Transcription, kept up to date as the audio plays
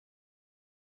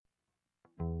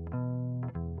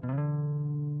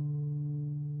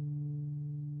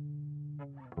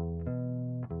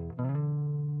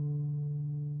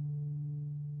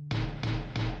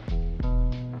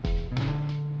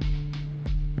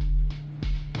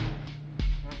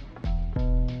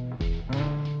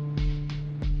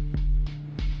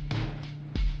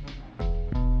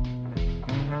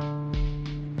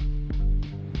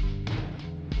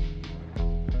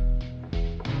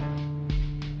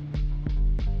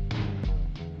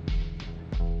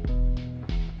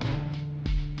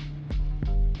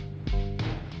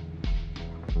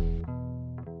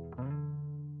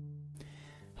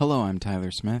Hello, I'm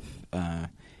Tyler Smith.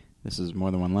 This is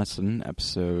More Than One Lesson,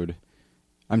 Minisode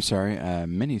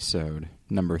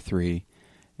number 3,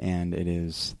 and it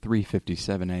is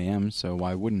 3:57 a.m., so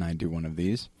why wouldn't I do one of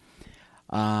these?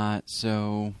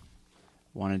 So,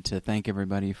 wanted to thank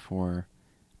everybody for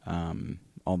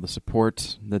all the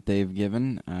support that they've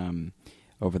given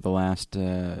over the last,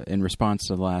 in response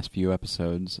to the last few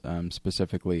episodes,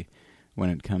 specifically when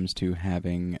it comes to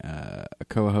having a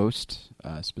co-host,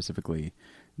 specifically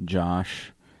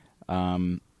Josh.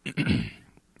 And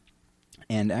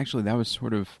actually that was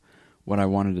sort of what I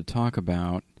wanted to talk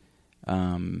about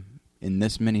in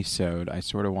this minisode. I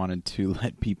sort of wanted to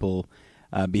let people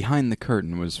behind the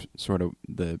curtain was sort of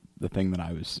the thing that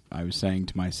I was saying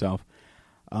to myself.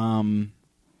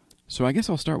 So I guess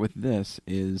I'll start with this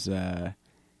is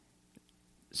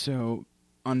so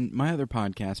on my other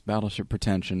podcast, Battleship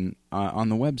Pretension, on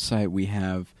the website we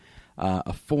have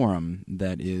a forum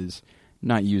that is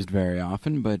not used very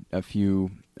often, but a few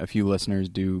listeners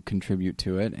do contribute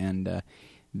to it, and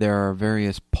there are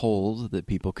various polls that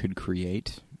people could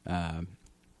create, and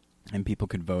people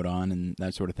could vote on, and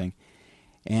that sort of thing.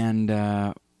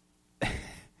 And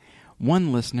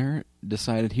one listener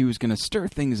decided he was going to stir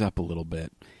things up a little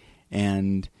bit,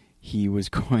 and he was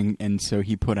going, and so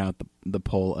he put out the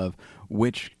poll of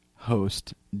which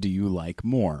host do you like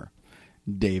more,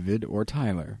 David or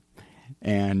Tyler?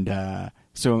 And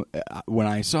so when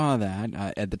I saw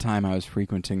that, at the time I was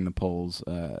frequenting the polls,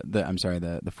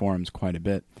 the forums quite a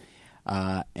bit,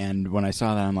 and when I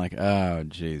saw that, I'm like, oh,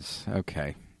 geez,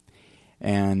 okay.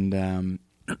 And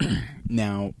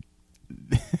now,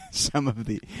 some of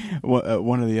the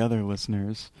one of the other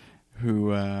listeners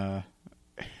who I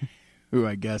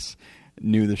guess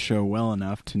knew the show well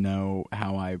enough to know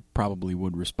how I probably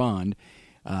would respond.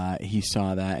 He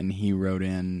saw that and he wrote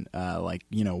in,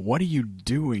 what are you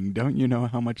doing? Don't you know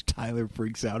how much Tyler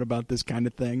freaks out about this kind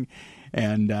of thing?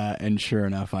 And sure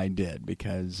enough, I did,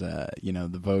 because,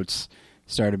 the votes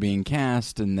started being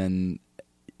cast, and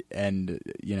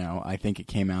I think it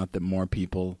came out that more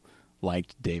people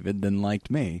liked David than liked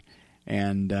me.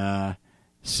 And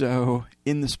so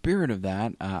in the spirit of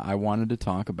that, I wanted to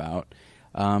talk about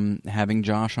having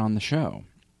Josh on the show.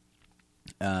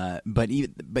 But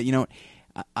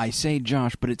I say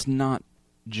Josh, but it's not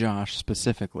Josh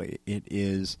specifically. It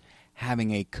is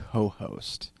having a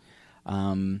co-host.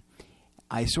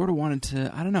 I sort of wanted to,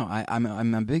 I don't know,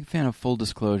 I'm a big fan of full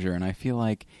disclosure, and I feel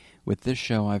like with this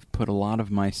show I've put a lot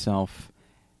of myself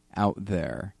out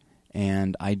there,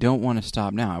 and I don't want to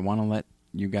stop now. I want to let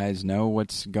you guys know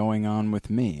what's going on with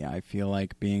me. I feel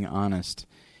like being honest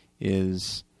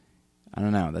is, I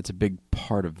don't know, that's a big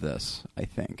part of this, I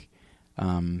think.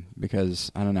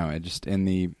 Because I don't know, I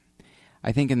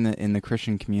think in the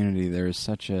Christian community there is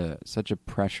such a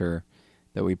pressure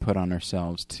that we put on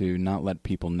ourselves to not let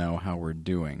people know how we're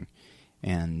doing,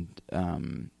 and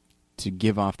to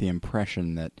give off the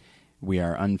impression that we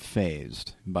are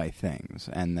unfazed by things,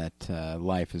 and that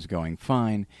life is going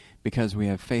fine because we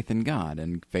have faith in God,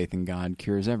 and faith in God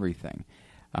cures everything.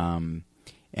 And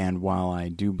while I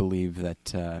do believe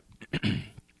that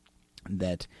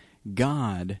that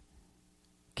God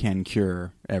can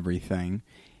cure everything,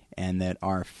 and that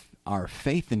our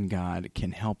faith in God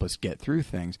can help us get through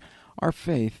things, our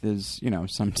faith is,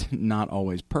 not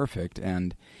always perfect,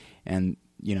 and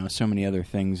so many other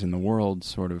things in the world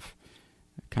sort of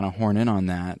kind of horn in on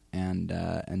that,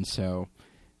 and so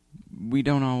we're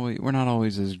not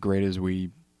always as great as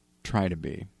we try to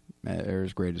be, or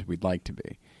as great as we'd like to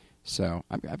be. So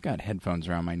I've got headphones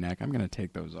around my neck. I'm going to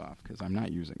take those off because I'm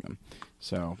not using them.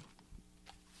 So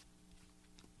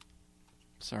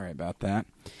sorry about that.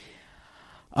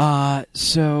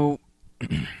 So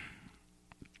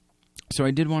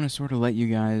I did want to sort of let you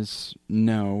guys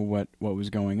know what was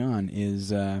going on. Is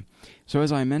so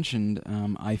as I mentioned,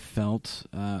 I felt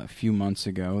a few months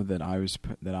ago that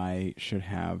I should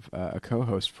have a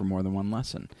co-host for More Than One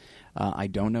Lesson. I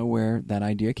don't know where that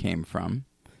idea came from,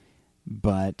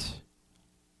 but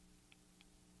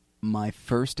my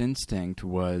first instinct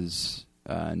was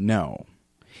no.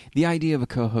 The idea of a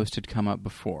co-host had come up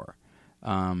before,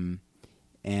 and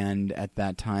at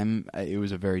that time it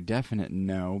was a very definite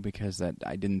no, because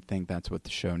I didn't think that's what the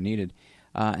show needed.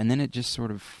 And then it just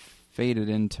sort of faded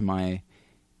into my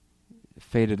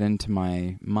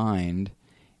mind,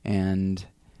 and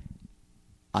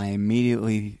I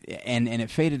immediately and it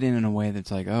faded in a way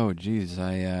that's like, oh geez,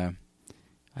 I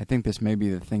think this may be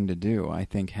the thing to do. I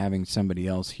think having somebody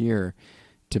else here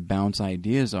to bounce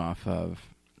ideas off of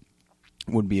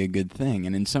would be a good thing.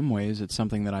 And in some ways, it's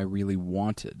something that I really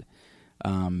wanted,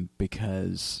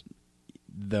 because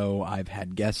though I've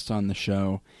had guests on the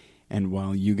show And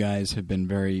while you guys have been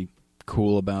very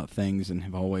cool about things and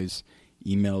have always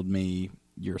emailed me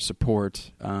your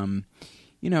support, when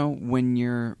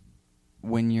you're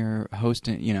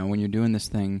hosting, when you're doing this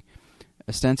thing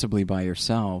ostensibly by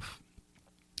yourself,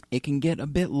 it can get a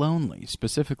bit lonely,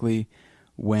 specifically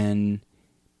when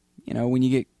you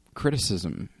get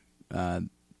criticism.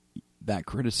 That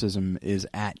criticism is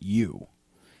at you,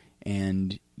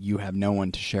 and you have no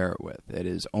one to share it with. It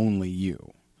is only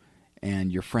you.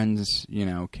 And your friends,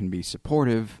 can be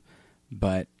supportive,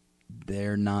 but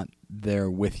they're not there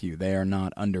with you. They are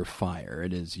not under fire.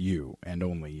 It is you and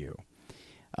only you.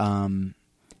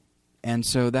 And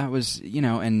so that was,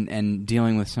 and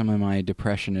dealing with some of my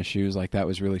depression issues, like that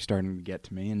was really starting to get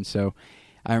to me. And so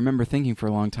I remember thinking for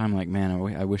a long time, like, man,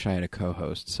 I wish I had a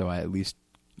co-host so I at least,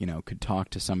 could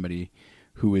talk to somebody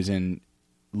who is in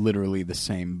literally the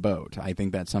same boat. I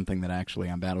think that's something that actually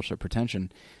on Battleship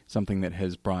Pretension, something that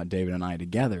has brought David and I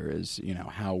together is,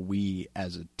 how we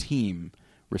as a team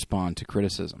respond to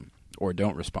criticism or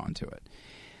don't respond to it.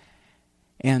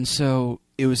 And so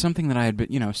it was something that I had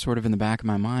been, sort of in the back of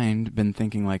my mind, been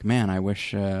thinking like, man, I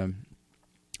wish I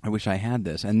had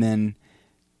this. And then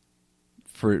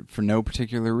for no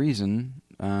particular reason,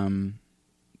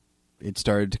 it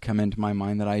started to come into my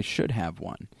mind that I should have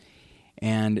one.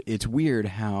 And it's weird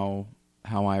how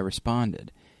I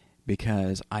responded,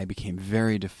 because I became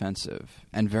very defensive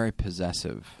and very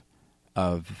possessive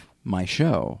of my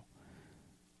show.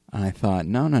 And I thought,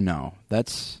 no,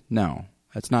 that's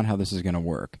not how this is going to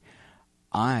work.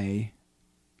 I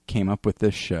came up with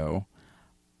this show.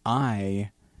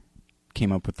 I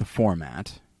came up with the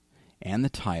format and the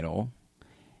title.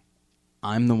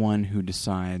 I'm the one who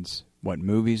decides what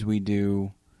movies we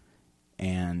do,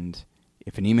 and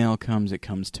if an email comes, it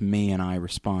comes to me and I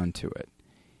respond to it.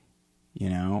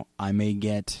 I may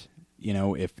get,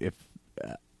 if the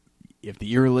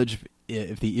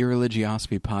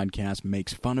Irreligiosity podcast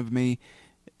makes fun of me,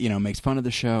 makes fun of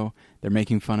the show, they're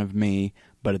making fun of me,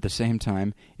 but at the same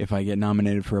time, if I get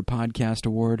nominated for a podcast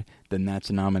award, then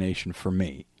that's a nomination for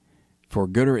me. For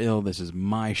good or ill, this is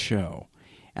my show.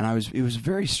 And it was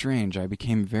very strange. I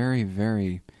became very,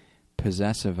 very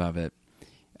possessive of it.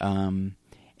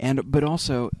 But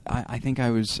also, I think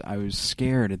I was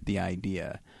scared at the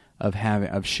idea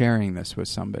of sharing this with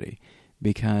somebody,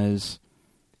 because,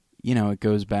 it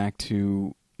goes back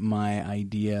to my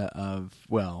idea of,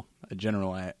 a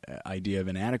general idea of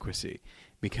inadequacy,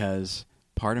 because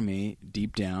part of me,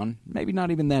 deep down, maybe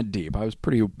not even that deep, I was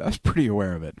pretty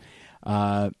aware of it.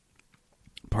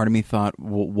 Part of me thought,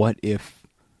 well, what if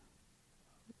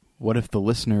the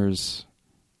listeners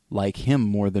like him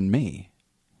more than me?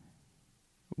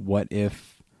 What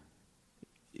if...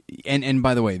 And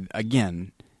by the way,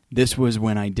 again, this was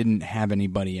when I didn't have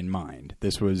anybody in mind.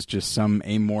 This was just some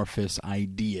amorphous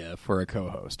idea for a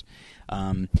co-host.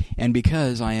 And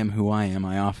because I am who I am,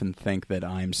 I often think that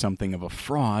I'm something of a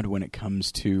fraud when it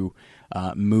comes to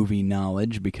movie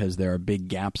knowledge, because there are big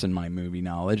gaps in my movie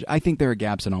knowledge. I think there are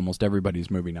gaps in almost everybody's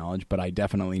movie knowledge, but I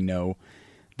definitely know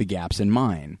the gaps in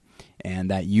mine. And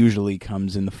that usually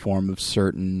comes in the form of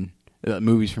certain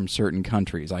movies from certain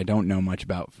countries. I don't know much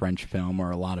about French film or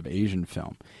a lot of Asian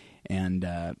film. And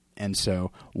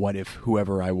so what if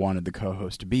whoever I wanted the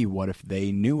co-host to be, what if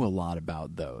they knew a lot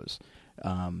about those?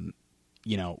 One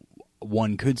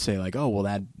could say like, oh,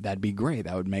 well, that'd be great.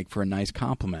 That would make for a nice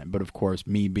compliment. But of course,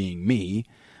 me being me,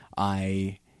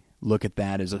 I look at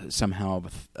that as somehow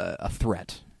a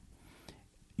threat.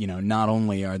 Not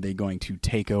only are they going to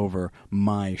take over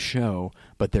my show,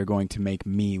 but they're going to make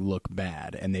me look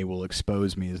bad, and they will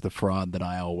expose me as the fraud that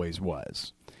I always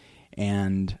was.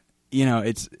 And,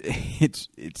 it's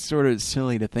sort of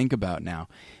silly to think about now,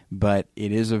 but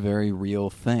it is a very real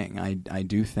thing. I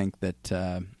do think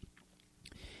that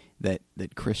that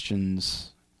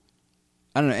Christians,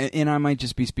 I don't know, and I might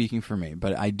just be speaking for me,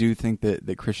 but I do think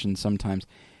that Christians sometimes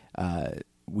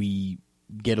we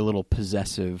get a little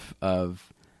possessive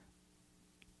of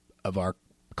our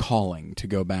calling, to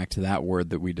go back to that word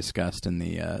that we discussed in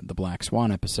the Black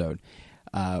Swan episode.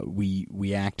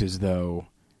 We act as though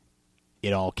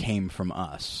it all came from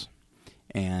us,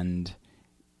 and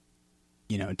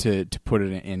to put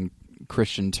it in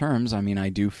Christian terms, I mean, I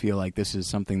do feel like this is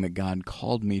something that God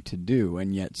called me to do,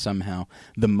 and yet somehow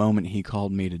the moment He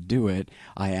called me to do it,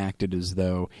 I acted as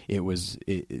though it was,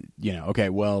 okay,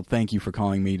 well, thank you for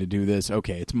calling me to do this.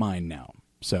 Okay, it's mine now.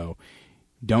 So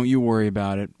don't you worry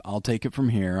about it. I'll take it from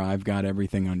here. I've got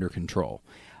everything under control.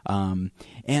 And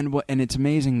it's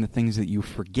amazing the things that you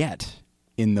forget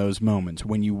in those moments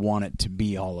when you want it to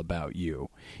be all about you.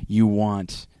 You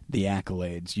want the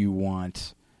accolades. You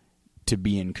want to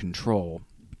be in control.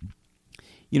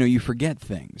 you forget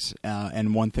things.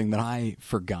 And one thing that I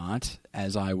forgot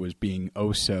as I was being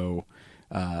so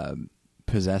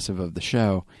possessive of the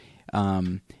show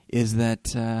is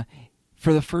that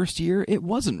for the first year, it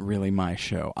wasn't really my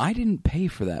show. I didn't pay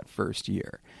for that first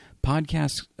year.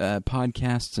 Podcasts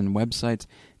and websites,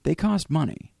 they cost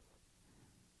money.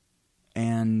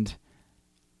 And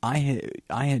I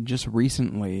had just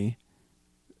recently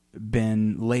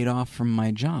been laid off from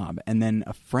my job, and then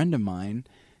a friend of mine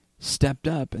stepped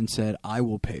up and said, I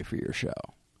will pay for your show.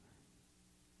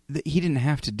 He didn't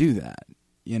have to do that,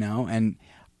 and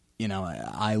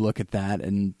I look at that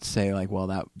and say, like,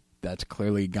 well, that's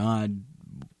clearly God,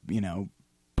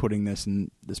 putting this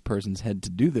in this person's head to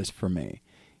do this for me,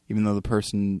 even though the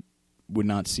person would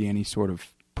not see any sort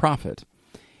of profit.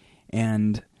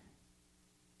 And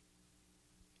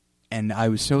I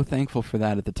was so thankful for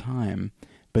that at the time.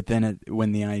 But then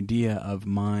when the idea of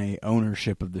my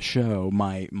ownership of the show,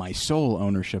 my sole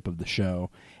ownership of the show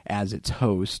as its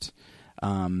host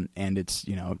and its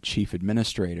chief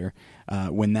administrator,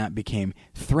 when that became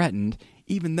threatened,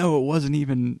 even though it wasn't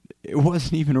even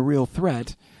a real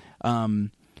threat,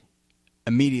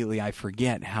 immediately I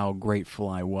forget how grateful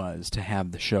I was to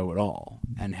have the show at all,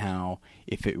 and how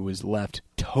if it was left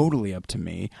totally up to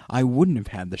me, I wouldn't have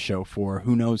had the show for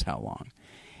who knows how long.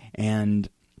 And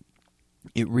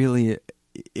it really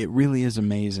is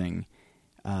amazing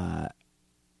how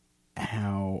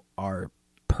our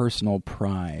personal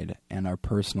pride and our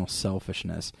personal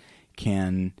selfishness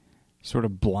can sort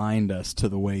of blind us to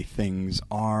the way things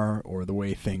are or the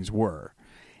way things were.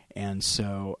 And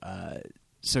so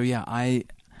yeah, I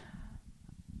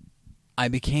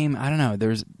became, I don't know,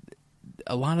 there's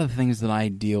a lot of things that I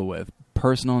deal with,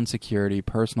 personal insecurity,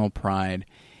 personal pride,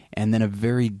 and then a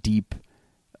very deep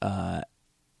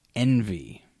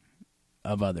envy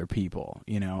of other people.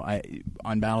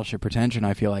 On Battleship Pretension,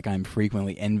 I feel like I'm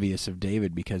frequently envious of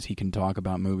David because he can talk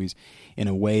about movies in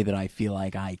a way that I feel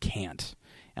like I can't,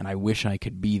 and I wish I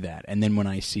could be that. And then when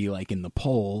I see, like, in the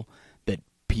poll that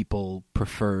people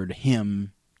preferred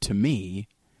him to me,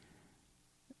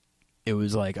 it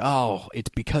was like, oh, it's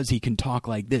because he can talk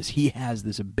like this. He has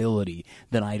this ability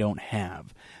that I don't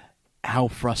have. How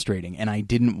frustrating. And I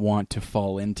didn't want to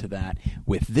fall into that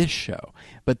with this show.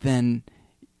 But then,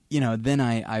 then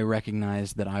I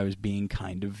recognized that I was being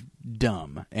kind of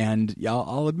dumb. And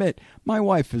I'll admit, my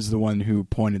wife is the one who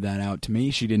pointed that out to me.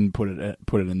 She didn't put it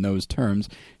in those terms.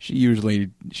 She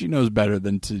knows better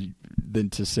than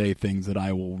to say things that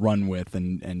I will run with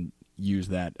and use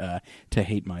that to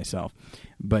hate myself.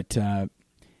 But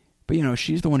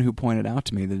she's the one who pointed out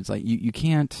to me that it's like you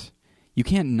can't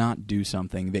not do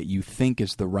something that you think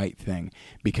is the right thing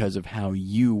because of how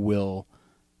you will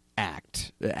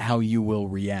act, how you will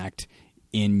react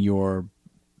in your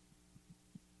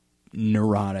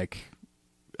neurotic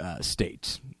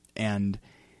states. And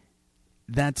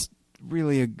that's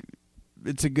really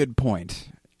it's a good point.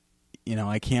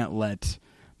 I can't let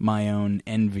my own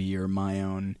envy or my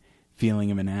own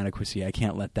feeling of inadequacy, I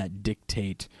can't let that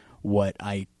dictate what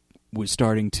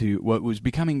was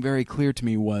becoming very clear to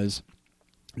me was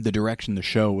the direction the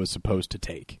show was supposed to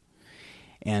take.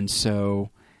 And so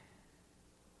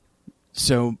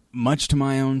much to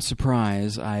my own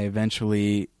surprise, I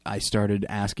started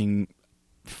asking,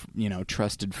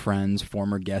 trusted friends,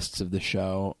 former guests of the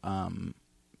show,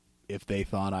 if they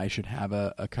thought I should have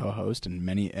a co-host,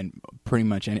 and pretty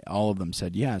much all of them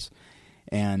said yes.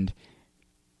 And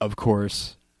of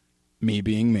course, me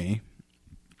being me,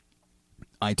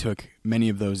 I took many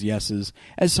of those yeses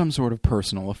as some sort of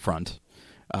personal affront.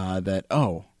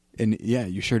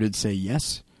 You sure did say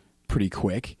yes pretty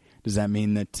quick. Does that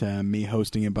mean that me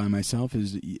hosting it by myself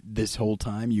is this whole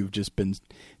time you've just been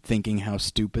thinking how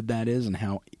stupid that is and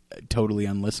how totally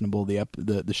unlistenable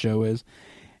the show is?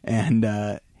 And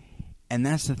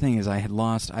that's the thing, is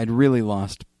I'd really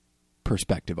lost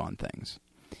perspective on things.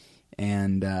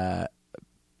 And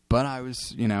but I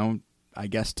was, I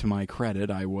guess to my credit,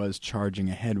 I was charging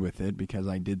ahead with it because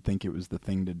I did think it was the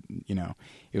thing to,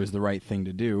 it was the right thing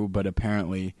to do. But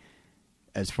apparently,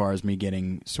 as far as me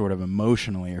getting sort of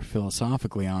emotionally or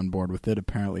philosophically on board with it,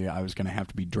 apparently I was going to have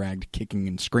to be dragged kicking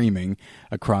and screaming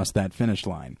across that finish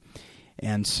line.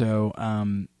 And so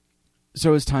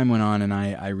as time went on, and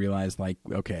I realized, like,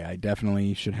 okay, I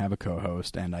definitely should have a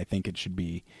co-host, and I think it should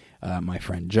be my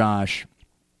friend Josh,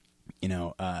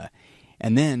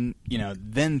 and then,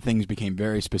 then things became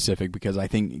very specific because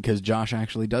Josh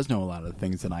actually does know a lot of the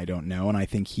things that I don't know, and I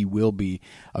think he will be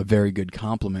a very good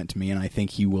compliment to me, and I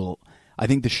think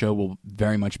the show will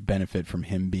very much benefit from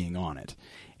him being on it.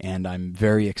 And I'm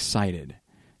very excited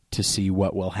to see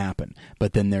what will happen.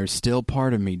 But then there's still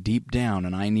part of me deep down,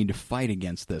 and I need to fight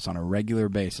against this on a regular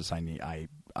basis. I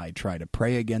try to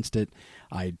pray against it.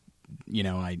 I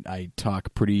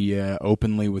talk pretty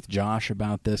openly with Josh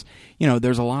about this.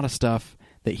 There's a lot of stuff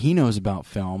that he knows about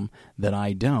film that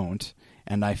I don't,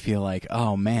 and I feel like,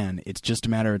 oh man, it's just a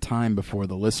matter of time before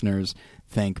the listeners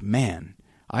think, man,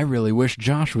 I really wish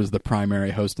Josh was the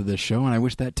primary host of this show, and I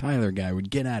wish that Tyler guy would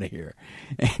get out of here.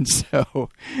 And so,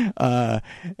 I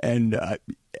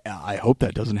hope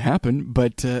that doesn't happen.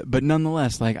 But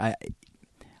nonetheless, like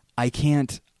I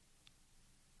can't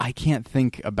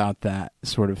think about that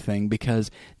sort of thing,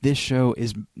 because this show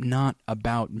is not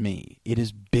about me. It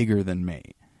is bigger than me.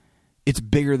 It's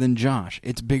bigger than Josh.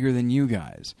 It's bigger than you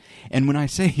guys. And when I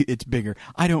say it's bigger,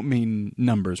 I don't mean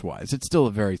numbers-wise. It's still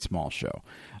a very small show.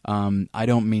 I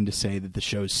don't mean to say that the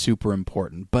show is super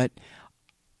important. But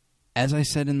as I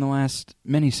said in the last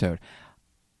minisode,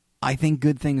 I think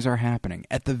good things are happening.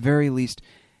 At the very least,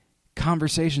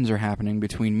 conversations are happening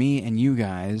between me and you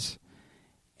guys,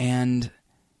 and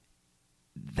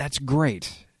that's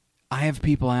great. I have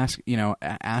people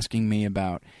asking me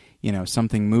about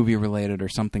something movie related or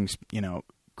something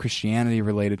Christianity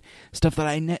related, stuff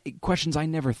that questions I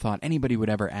never thought anybody would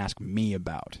ever ask me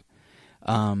about.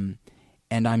 And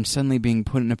I'm suddenly being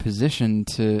put in a position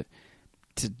to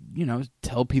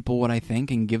tell people what I think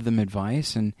and give them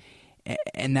advice, and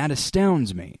that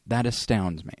astounds me. That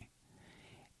astounds me.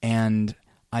 And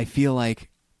I feel like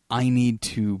I need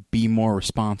to be more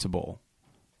responsible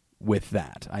with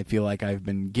that. I feel like I've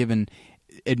been given,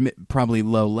 probably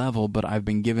low level, but I've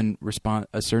been given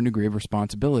a certain degree of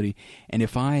responsibility. And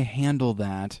if I handle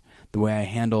that the way I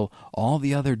handle all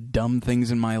the other dumb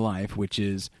things in my life, which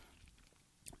is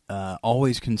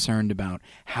always concerned about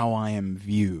how I am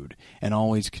viewed and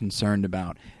always concerned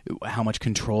about how much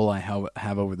control I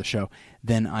have over the show,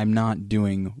 then I'm not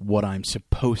doing what I'm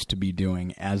supposed to be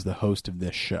doing as the host of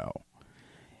this show.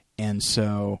 And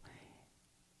so,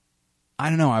 I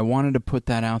don't know, I wanted to put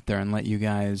that out there and let you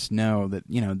guys know that,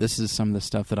 this is some of the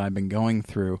stuff that I've been going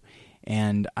through.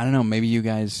 And I don't know, maybe you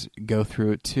guys go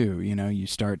through it too. You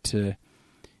start to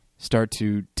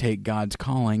take God's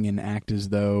calling and act as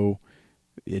though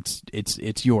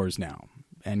it's yours now,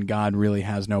 and God really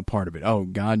has no part of it. Oh,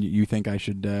 God, you think I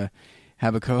should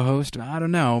have a co-host? I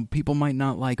don't know. People might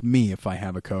not like me if I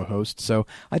have a co-host, so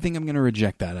I think I'm going to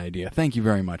reject that idea. Thank you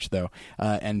very much, though,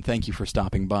 and thank you for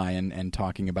stopping by and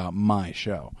talking about my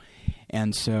show.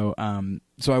 And so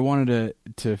I wanted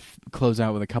to close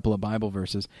out with a couple of Bible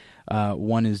verses.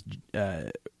 One is,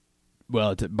 it's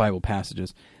Bible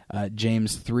passages.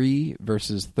 James 3,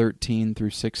 verses 13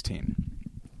 through 16.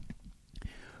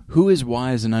 Who is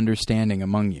wise and understanding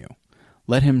among you?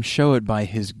 Let him show it by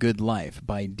his good life,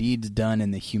 by deeds done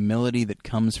in the humility that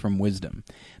comes from wisdom.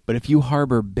 But if you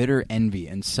harbor bitter envy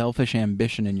and selfish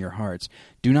ambition in your hearts,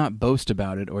 do not boast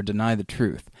about it or deny the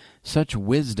truth. Such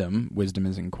wisdom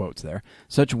is in quotes there,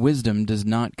 such wisdom does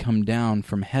not come down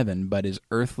from heaven, but is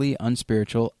earthly,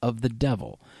 unspiritual, of the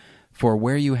devil. For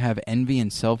where you have envy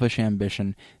and selfish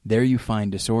ambition, there you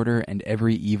find disorder and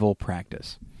every evil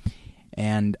practice.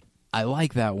 And I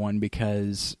like that one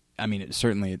because,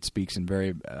 it speaks in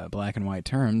very black and white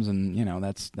terms, and,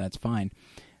 that's fine.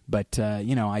 But,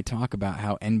 I talk about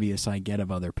how envious I get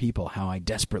of other people, how I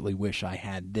desperately wish I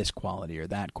had this quality or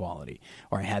that quality,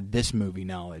 or I had this movie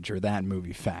knowledge or that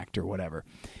movie fact or whatever.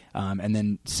 And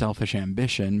then selfish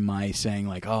ambition, my saying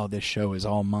like, oh, this show is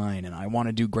all mine, and I want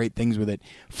to do great things with it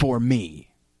for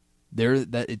me.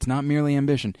 It's not merely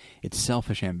ambition, it's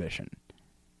selfish ambition.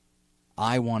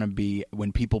 I want to be,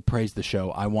 when people praise the show,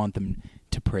 I want them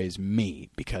to praise me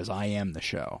because I am the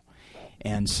show.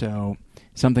 And so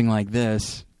something like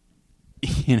this,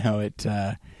 it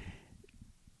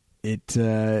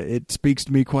speaks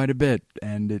to me quite a bit.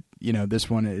 And this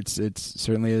one, it's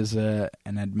certainly is an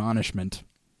admonishment.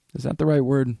 Is that the right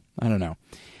word? I don't know.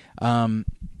 And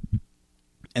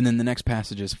then the next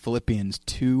passage is Philippians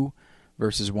 2,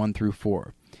 verses 1 through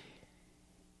 4.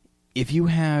 If you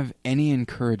have any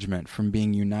encouragement from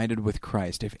being united with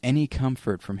Christ, if any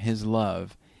comfort from his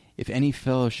love, if any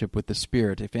fellowship with the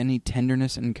Spirit, if any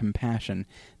tenderness and compassion,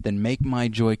 then make my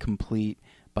joy complete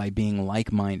by being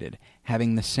like-minded,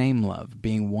 having the same love,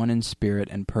 being one in spirit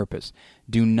and purpose.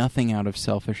 Do nothing out of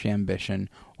selfish ambition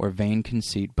or vain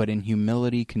conceit, but in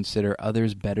humility consider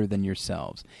others better than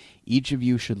yourselves. Each of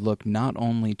you should look not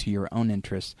only to your own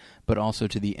interests, but also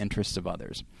to the interests of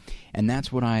others. And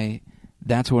that's what I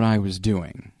was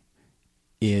doing,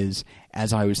 is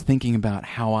as I was thinking about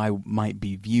how I might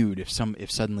be viewed if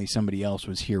suddenly somebody else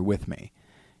was here with me,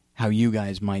 how you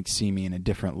guys might see me in a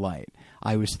different light.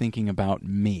 I was thinking about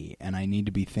me, and I need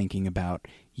to be thinking about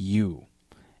you.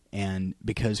 And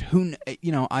because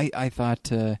I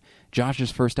thought Josh's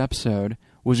first episode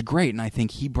was great, and I think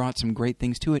he brought some great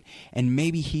things to it, and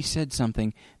maybe he said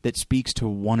something that speaks to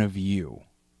one of you.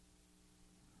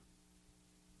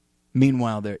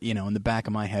 Meanwhile, there, in the back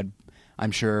of my head,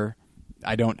 I'm sure,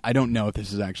 I don't know if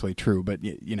this is actually true, but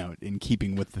in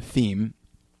keeping with the theme,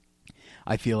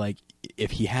 I feel like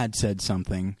if he had said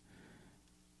something,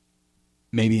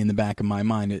 maybe in the back of my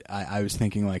mind, I was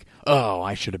thinking like, oh,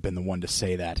 I should have been the one to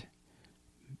say that.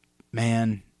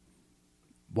 Man,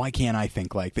 why can't I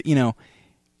think like that?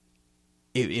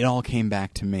 It all came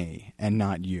back to me and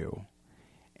not you.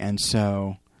 And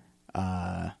so,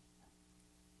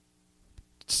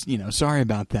 sorry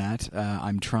about that.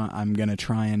 I'm going to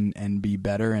try and be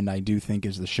better, and I do think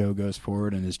as the show goes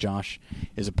forward and as Josh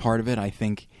is a part of it, I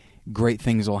think great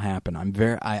things will happen.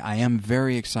 I am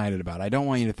very excited about it. I don't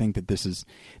want you to think that this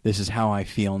is how I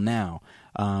feel now.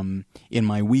 In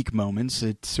my weak moments,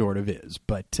 it sort of is.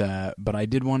 But I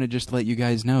did want to just let you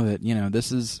guys know that,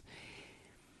 this is...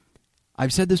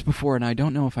 I've said this before, and I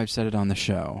don't know if I've said it on the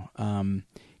show.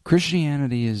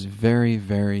 Christianity is very,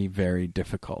 very, very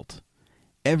difficult.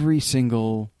 Every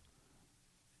single...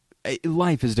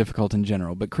 Life is difficult in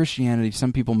general, but Christianity,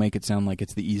 some people make it sound like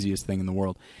it's the easiest thing in the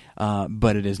world,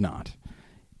 but it is not.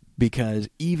 Because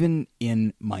even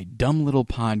in my dumb little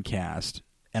podcast,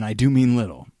 and I do mean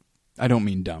little, I don't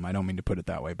mean dumb, I don't mean to put it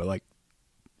that way, but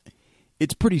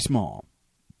it's pretty small.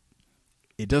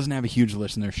 It doesn't have a huge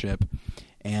listenership,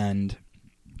 and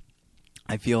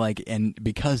I feel like, and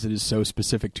because it is so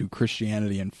specific to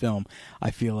Christianity and film,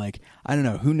 I feel like, I don't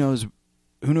know, who knows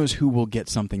who will get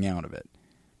something out of it.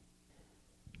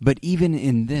 But even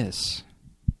in this,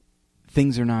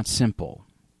 things are not simple.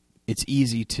 It's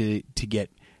easy to get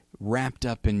wrapped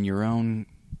up in your own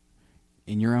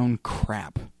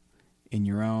crap, in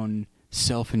your own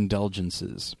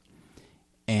self-indulgences,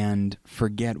 and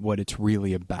forget what it's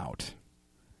really about.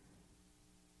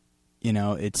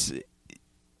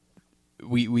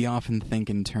 We often think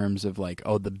in terms of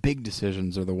the big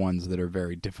decisions are the ones that are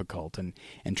very difficult, and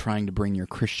trying to bring your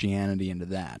Christianity into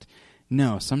that.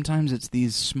 No, sometimes it's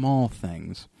these small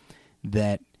things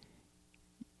that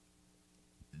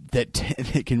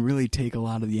can really take a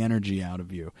lot of the energy out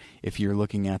of you if you're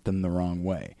looking at them the wrong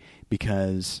way.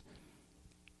 Because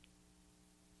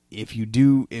if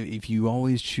you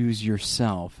always choose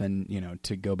yourself, and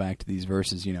to go back to these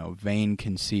verses, vain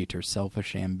conceit or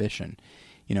selfish ambition,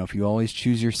 if you always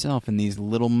choose yourself in these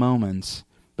little moments,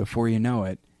 before you know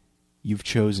it, you've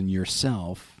chosen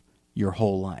yourself your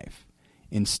whole life,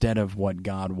 instead of what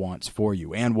God wants for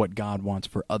you and what God wants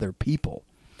for other people.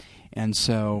 And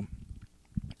so,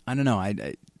 I don't know,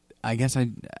 I guess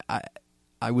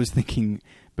I was thinking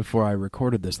before I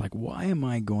recorded this, why am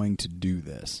I going to do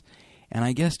this? And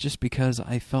I guess just because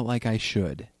I felt like I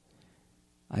should.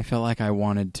 I felt like I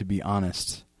wanted to be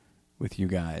honest with you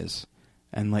guys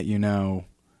and let you know,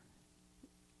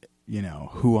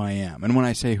 who I am. And when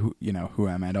I say who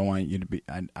I am, I don't want you to be,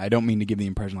 I don't mean to give the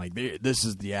impression this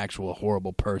is the actual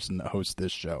horrible person that hosts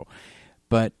this show.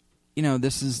 But,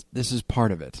 this is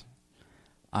part of it.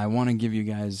 I want to give you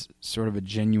guys sort of a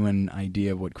genuine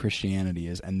idea of what Christianity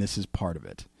is, and this is part of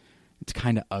it. It's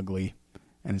kind of ugly,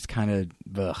 and it's kind of,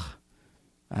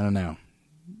 I don't know,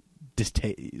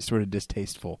 sort of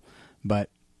distasteful. But,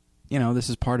 this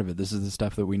is part of it. This is the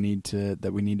stuff that we need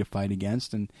to fight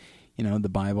against, and the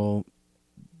Bible,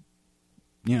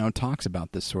 talks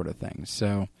about this sort of thing.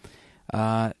 So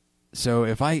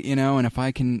if I, and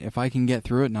if I can get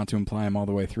through it, not to imply I'm all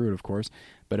the way through it, of course,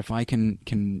 but if I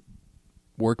can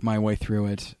work my way through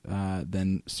it,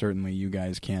 then certainly you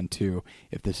guys can too,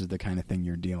 if this is the kind of thing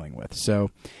you're dealing with.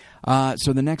 So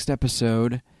the next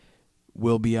episode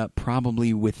will be up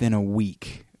probably within a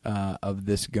week of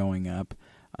this going up.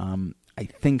 I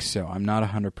think so. I'm not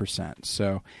 100%.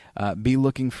 So be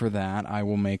looking for that. I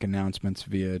will make announcements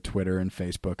via Twitter and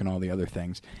Facebook and all the other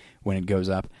things when it goes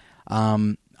up.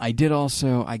 I did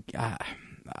also...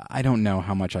 I don't know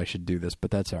how much I should do this,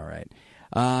 but that's all right.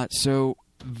 So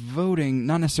voting,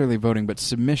 not necessarily voting, but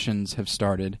submissions have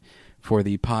started for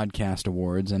the podcast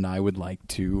awards, and I would like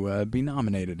to be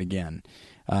nominated again.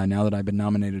 Now that I've been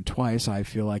nominated twice, I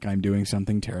feel like I'm doing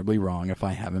something terribly wrong if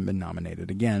I haven't been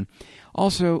nominated again.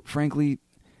 Also, frankly,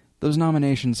 those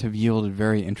nominations have yielded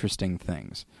very interesting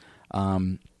things.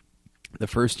 The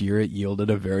first year, it yielded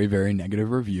a very, very negative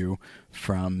review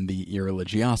from the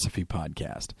Irreligiosophy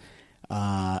podcast.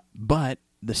 But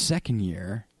the second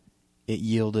year, it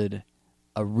yielded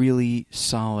a really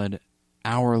solid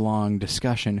hour-long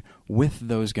discussion with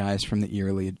those guys from the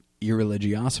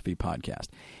Irreligiosity podcast.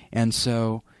 And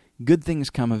so good things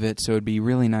come of it, so it'd be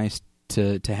really nice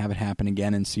to have it happen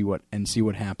again and see what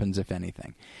happens, if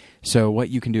anything. So what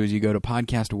you can do is you go to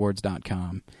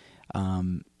podcastawards.com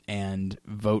and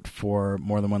vote for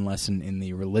More Than One Lesson in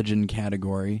the religion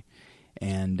category.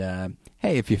 And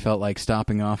hey, if you felt like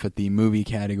stopping off at the movie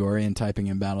category and typing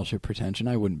in Battleship Pretension,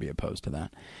 I wouldn't be opposed to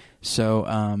that. So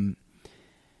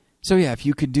yeah, if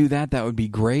you could do that, that would be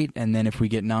great. And then if we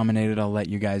get nominated, I'll let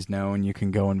you guys know, and you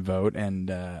can go and vote. And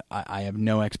I have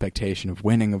no expectation of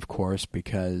winning, of course,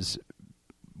 because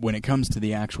when it comes to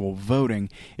the actual voting,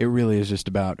 it really is just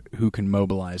about who can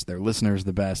mobilize their listeners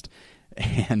the best,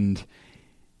 and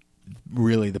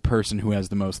really the person who has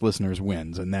the most listeners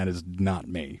wins, and that is not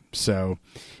me. So,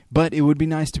 but it would be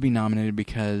nice to be nominated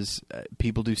because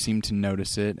people do seem to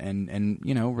notice it, and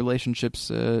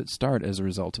relationships start as a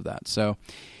result of that. So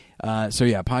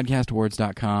yeah,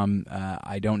 podcastawards.com.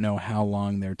 I don't know how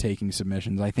long they're taking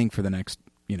submissions. I think for the next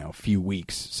few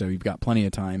weeks, so you've got plenty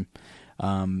of time.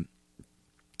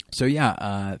 So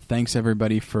yeah, thanks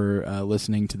everybody for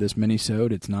listening to this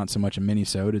minisode. It's not so much a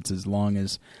minisode; it's as long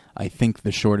as I think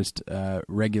the shortest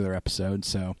regular episode.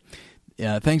 So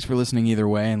thanks for listening either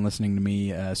way, and listening to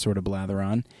me sort of blather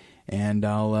on. And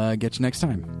I'll get you next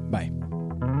time. Bye.